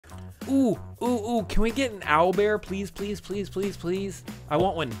Ooh, can we get an owl bear, please, please, please, please, please? I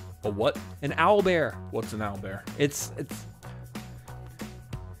want one. A what? An owl bear. What's an owl bear? It's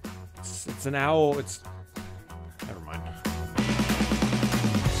an owl. Never mind.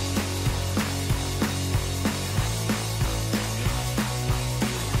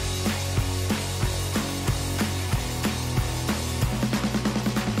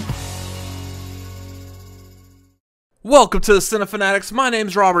 Welcome to the Cinefanatics. My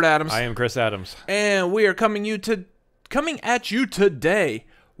name's Robert Adams. I am Chris Adams. And we are coming at you today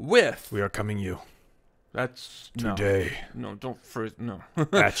with... We are coming you. That's... Today. No, don't... No.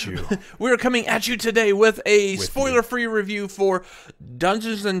 At you. We are coming at you today with a spoiler-free review for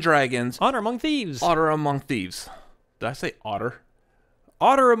Dungeons & Dragons. Otter Among Thieves. Otter Among Thieves. Did I say otter?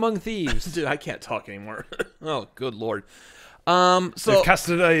 Otter Among Thieves. Dude, I can't talk anymore. Oh, good lord. So they've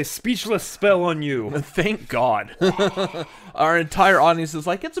casted a speechless spell on you. Thank God. Our entire audience is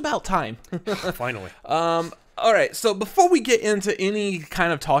like, it's about time. Finally. All right. So before we get into any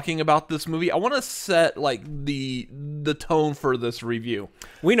kind of talking about this movie, I want to set like the tone for this review.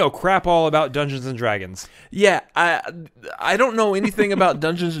 We know crap all about Dungeons and Dragons. Yeah, I don't know anything about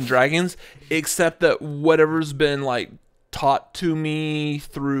Dungeons and Dragons except that whatever's been like taught to me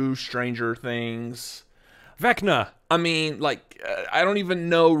through Stranger Things. Vecna. I mean, like, I don't even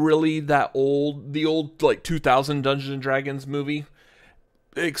know really the old, like, 2000 Dungeons & Dragons movie,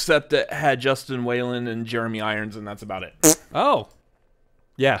 except it had Justin Whalen and Jeremy Irons, and that's about it. Oh.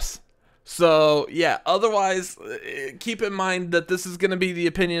 Yes. So, yeah, otherwise, keep in mind that this is going to be the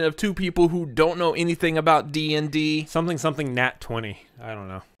opinion of two people who don't know anything about D&D. Something nat 20. I don't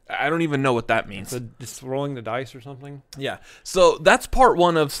know. I don't even know what that means. Just rolling the dice or something? Yeah. So that's part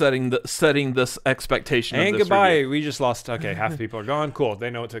one of setting this expectation. And of this goodbye. review. We just lost. Okay, half the people are gone. Cool. They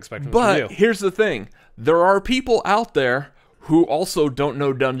know what to expect from this But review. here's the thing. There are people out there who also don't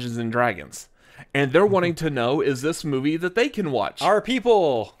know Dungeons and Dragons. And they're wanting to know, is this movie that they can watch? Our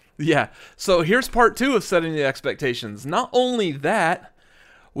people. Yeah. So here's part two of setting the expectations. Not only that,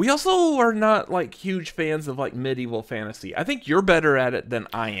 we also are not like huge fans of like medieval fantasy. I think you're better at it than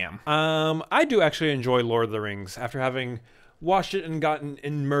I am. I do actually enjoy Lord of the Rings after having watched it and gotten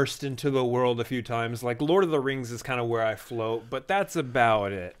immersed into the world a few times. Like Lord of the Rings is kind of where I float, but that's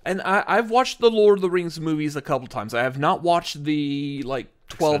about it. And I've watched the Lord of the Rings movies a couple times. I have not watched the like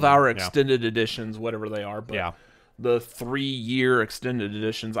 12-hour extended editions, whatever they are. But yeah. The 3-year extended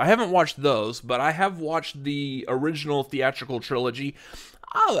editions. I haven't watched those, but I have watched the original theatrical trilogy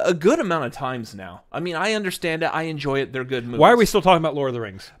a good amount of times now. I mean, I understand it. I enjoy it. They're good movies. Why are we still talking about Lord of the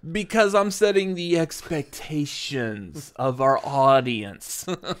Rings? Because I'm setting the expectations of our audience.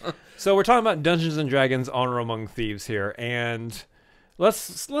 So we're talking about Dungeons and Dragons: Honor Among Thieves here, and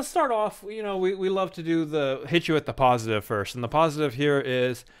let's start off. You know, we love to do hit you with the positive first, and the positive here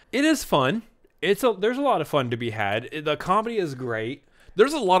is it is fun. There's a lot of fun to be had. The comedy is great.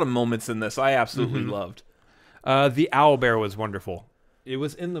 There's a lot of moments in this I absolutely loved. The owl bear was wonderful. It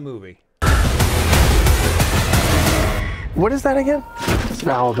was in the movie. What is that again? It's an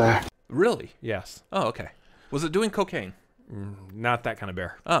owl bear. Really? Yes. Oh, okay. Was it doing cocaine? Not that kind of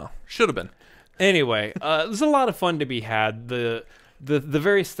bear. Oh, should have been. Anyway, there's a lot of fun to be had. The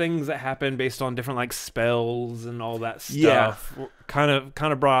various things that happen based on different like spells and all that stuff kind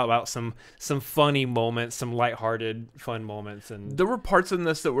of brought about some funny moments, some lighthearted fun moments, and there were parts in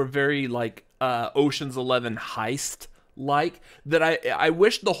this that were very like Ocean's 11 heist that I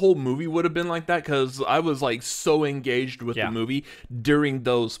wish the whole movie would have been like that, because I was like so engaged with the movie during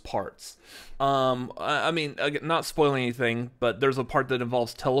those parts. I mean, not spoiling anything, but there's a part that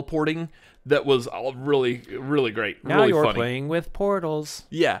involves teleporting that was really, really great. Now really you're funny. playing with portals.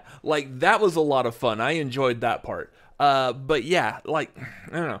 Yeah, like that was a lot of fun. I enjoyed that part. But yeah, like,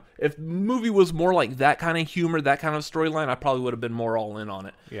 I don't know. If the movie was more like that kind of humor, that kind of storyline, I probably would have been more all in on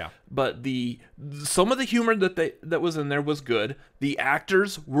it. Yeah. But some of the humor that was in there was good. The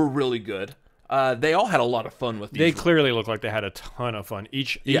actors were really good. They all had a lot of fun with these. They clearly looked like they had a ton of fun.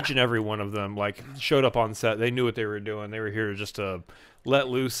 Each and every one of them like showed up on set. They knew what they were doing. They were here just to let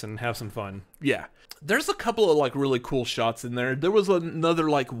loose and have some fun. Yeah. There's a couple of like really cool shots in there. There was another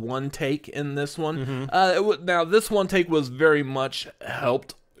like one take in this one. Now this one take was very much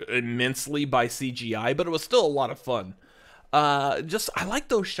helped immensely by CGI, but it was still a lot of fun. I like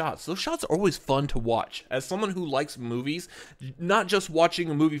those shots. Those shots are always fun to watch. As someone who likes movies, not just watching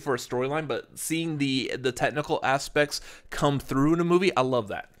a movie for a storyline, but seeing the technical aspects come through in a movie, I love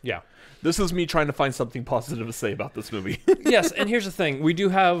that. Yeah. This is me trying to find something positive to say about this movie. Yes, and here's the thing. We do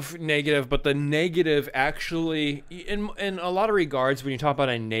have negative, but the negative actually, in a lot of regards, when you talk about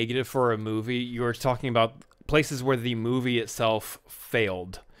a negative for a movie, you're talking about places where the movie itself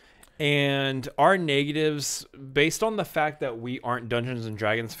failed. And our negatives, based on the fact that we aren't Dungeons and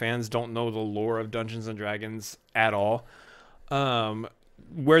Dragons fans, don't know the lore of Dungeons and Dragons at all.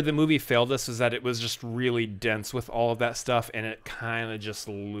 Where the movie failed us is that it was just really dense with all of that stuff, and it kind of just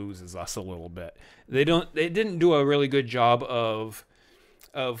loses us a little bit. They didn't do a really good job of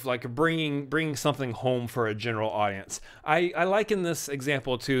like bringing something home for a general audience. I liken this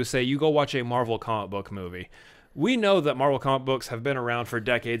example to, say, you go watch a Marvel comic book movie. We know that Marvel comic books have been around for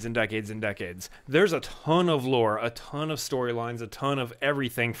decades and decades and decades. There's a ton of lore, a ton of storylines, a ton of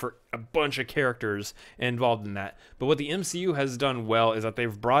everything for a bunch of characters involved in that. But what the MCU has done well is that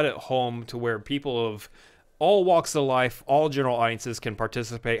they've brought it home to where people of all walks of life, all general audiences can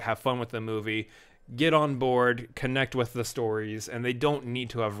participate, have fun with the movie, get on board, connect with the stories, and they don't need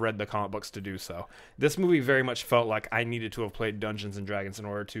to have read the comic books to do so. This movie very much felt like I needed to have played Dungeons and Dragons in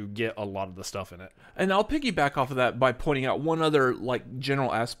order to get a lot of the stuff in it. And I'll piggyback off of that by pointing out one other like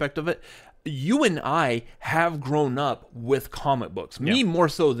general aspect of it. You and I have grown up with comic books. Me more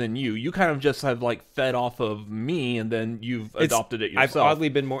so than you. You kind of just have like fed off of me, and then you've adopted it yourself. I've oddly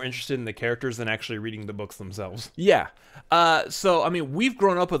been more interested in the characters than actually reading the books themselves. Yeah. So, I mean, we've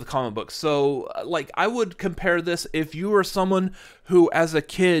grown up with comic books. So, like, I would compare this if you were someone who, as a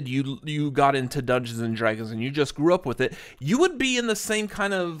kid, you got into Dungeons and Dragons and you just grew up with it, you would be in the same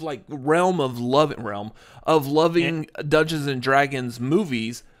kind of, like, realm of loving Dungeons and Dragons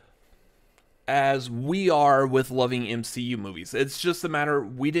movies as we are with loving MCU movies. It's just a matter,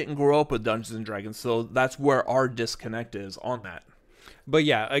 we didn't grow up with Dungeons and Dragons, so that's where our disconnect is on that. But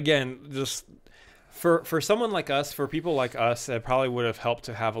yeah, again, just for someone like us, for people like us, it probably would have helped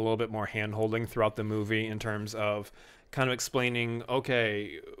to have a little bit more hand-holding throughout the movie in terms of kind of explaining,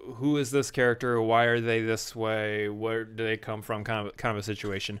 okay, who is this character? Why are they this way? Where do they come from? Kind of a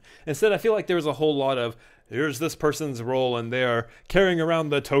situation. Instead, I feel like there was a whole lot of, here's this person's role, and they're carrying around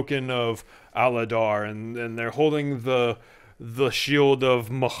the token of Aladar, and they're holding the shield of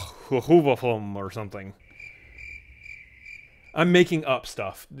Mahuvafum or something. I'm making up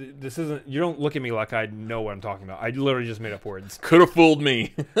stuff. This isn't. You don't look at me like I know what I'm talking about. I literally just made up words. Could have fooled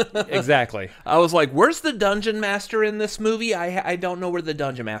me. Exactly. I was like, "Where's the dungeon master in this movie?" I don't know where the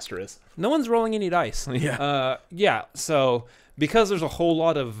dungeon master is. No one's rolling any dice. Yeah. Yeah. So because there's a whole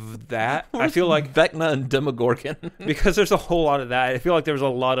lot of that, I feel like Vecna and Demogorgon. Because there's a whole lot of that, I feel like there was a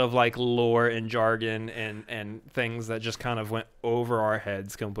lot of like lore and jargon and things that just kind of went over our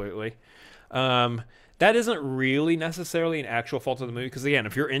heads completely. That isn't really necessarily an actual fault of the movie, because again,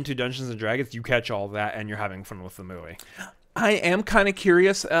 if you're into Dungeons and Dragons, you catch all that and you're having fun with the movie. I am kind of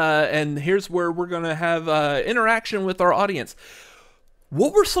curious, and here's where we're going to have interaction with our audience.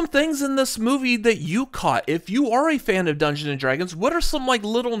 What were some things in this movie that you caught? If you are a fan of Dungeons and Dragons, what are some like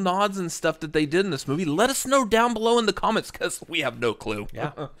little nods and stuff that they did in this movie? Let us know down below in the comments, because we have no clue.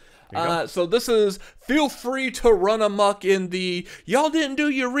 Yeah. So this is, feel free to run amok in the, y'all didn't do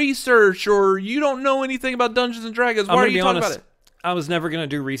your research, or you don't know anything about Dungeons and Dragons. Why are you talking about it? I was never going to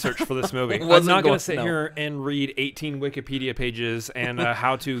do research for this movie. I'm not going to sit here and read 18 Wikipedia pages and a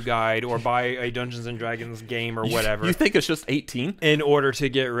how-to guide or buy a Dungeons and Dragons game or whatever. You think it's just 18? In order to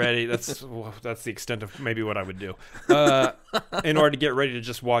get ready. That's the extent of maybe what I would do. In order to get ready to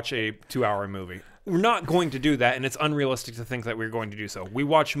just watch a 2-hour movie. We're not going to do that, and it's unrealistic to think that we're going to do so. We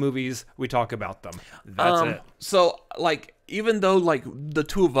watch movies, we talk about them. That's it. So, like, even though, like, the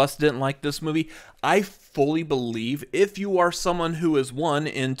two of us didn't like this movie, I fully believe if you are someone who is, 1,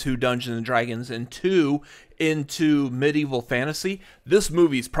 into Dungeons and Dragons, and 2, into medieval fantasy, this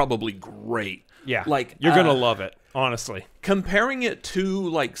movie's probably great. Yeah, like you're gonna love it, honestly. Comparing it to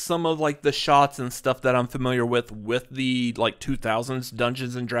like some of like the shots and stuff that I'm familiar with the like 2000s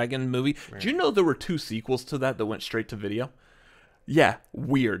Dungeons and Dragons movie. Right. Do you know there were 2 sequels to that went straight to video? Yeah,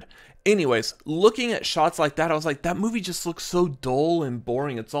 weird. Anyways, looking at shots like that, I was like, that movie just looks so dull and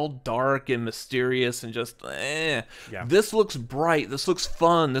boring. It's all dark and mysterious and just, Yeah. This looks bright. This looks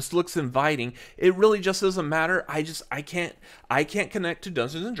fun. This looks inviting. It really just doesn't matter. I can't connect to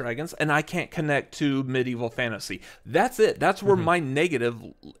Dungeons and Dragons, and I can't connect to medieval fantasy. That's it. That's where my negative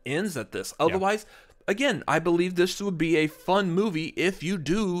ends at this. Otherwise, again, I believe this would be a fun movie if you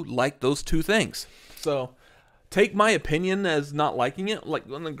do like those 2 things. So take my opinion as not liking it, like,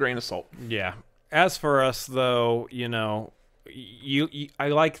 with a grain of salt. Yeah. As for us, though, you know, I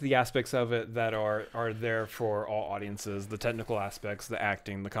like the aspects of it that are there for all audiences, the technical aspects, the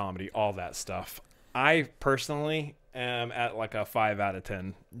acting, the comedy, all that stuff. I personally am at like a 5 out of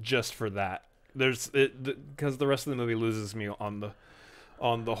 10 just for that. Because the rest of the movie loses me on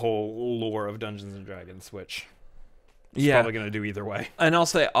the whole lore of Dungeons and Dragons, which It's probably going to do either way. And I'll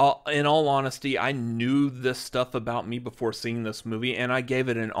say, in all honesty, I knew this stuff about me before seeing this movie, and I gave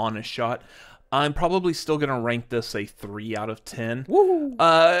it an honest shot. I'm probably still going to rank this a 3 out of 10. Woo!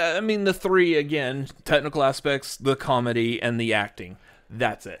 I mean, the 3, again, technical aspects, the comedy, and the acting.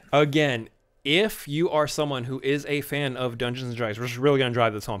 That's it. Again, if you are someone who is a fan of Dungeons and Dragons, we're just really going to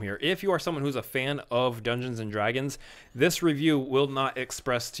drive this home here. If you are someone who's a fan of Dungeons and Dragons, this review will not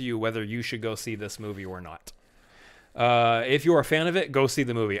express to you whether you should go see this movie or not. If you are a fan of it, go see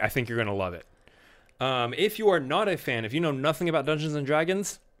the movie. I think you're going to love it. If you are not a fan, if you know nothing about Dungeons and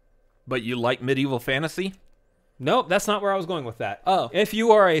Dragons, but you like medieval fantasy? Nope, that's not where I was going with that. Oh. If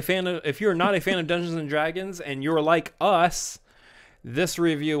you're not a fan of Dungeons and Dragons and you're like us, this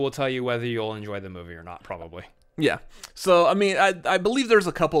review will tell you whether you'll enjoy the movie or not, probably. Yeah. So, I mean, I believe there's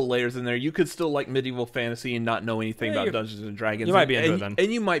a couple layers in there. You could still like medieval fantasy and not know anything about Dungeons and Dragons. You might be into it then.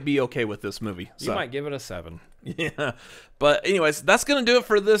 And you might be okay with this movie. You might give it a 7. Yeah. But anyways, that's going to do it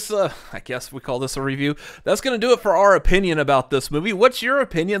for this, I guess we call this a review. That's going to do it for our opinion about this movie. What's your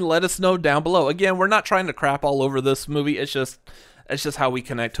opinion? Let us know down below. Again, we're not trying to crap all over this movie. It's just how we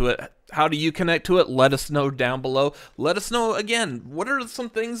connect to it. How do you connect to it? Let us know down below. Let us know, again, what are some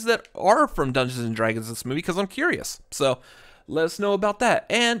things that are from Dungeons & Dragons in this movie, because I'm curious. So let us know about that.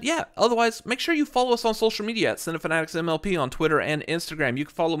 And yeah, otherwise, make sure you follow us on social media at CineFanaticsMLP on Twitter and Instagram. You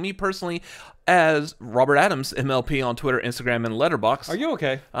can follow me personally as Robert Adams MLP on Twitter, Instagram, and Letterboxd. Are you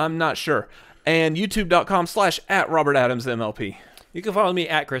okay? I'm not sure. And youtube.com/@RobertAdamsMLP. You can follow me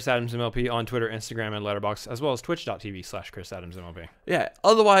at Chris Adams MLP on Twitter, Instagram, and Letterboxd, as well as twitch.tv/Chris Adams MLP. Yeah,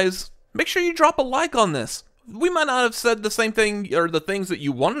 otherwise, make sure you drop a like on this. We might not have said the same thing or the things that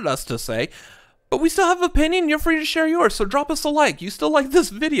you wanted us to say, but we still have an opinion. You're free to share yours, so drop us a like. You still like this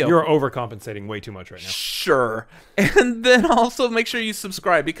video. You're overcompensating way too much right now. Sure. And then also make sure you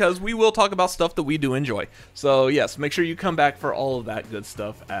subscribe, because we will talk about stuff that we do enjoy. So yes, make sure you come back for all of that good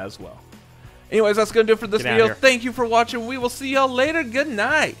stuff as well. Anyways, that's going to do it for this video. Thank you for watching. We will see y'all later. Good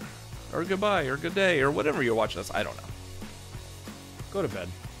night. Or goodbye, or good day, or whatever you're watching us. I don't know. Go to bed.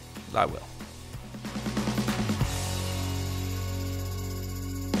 I will.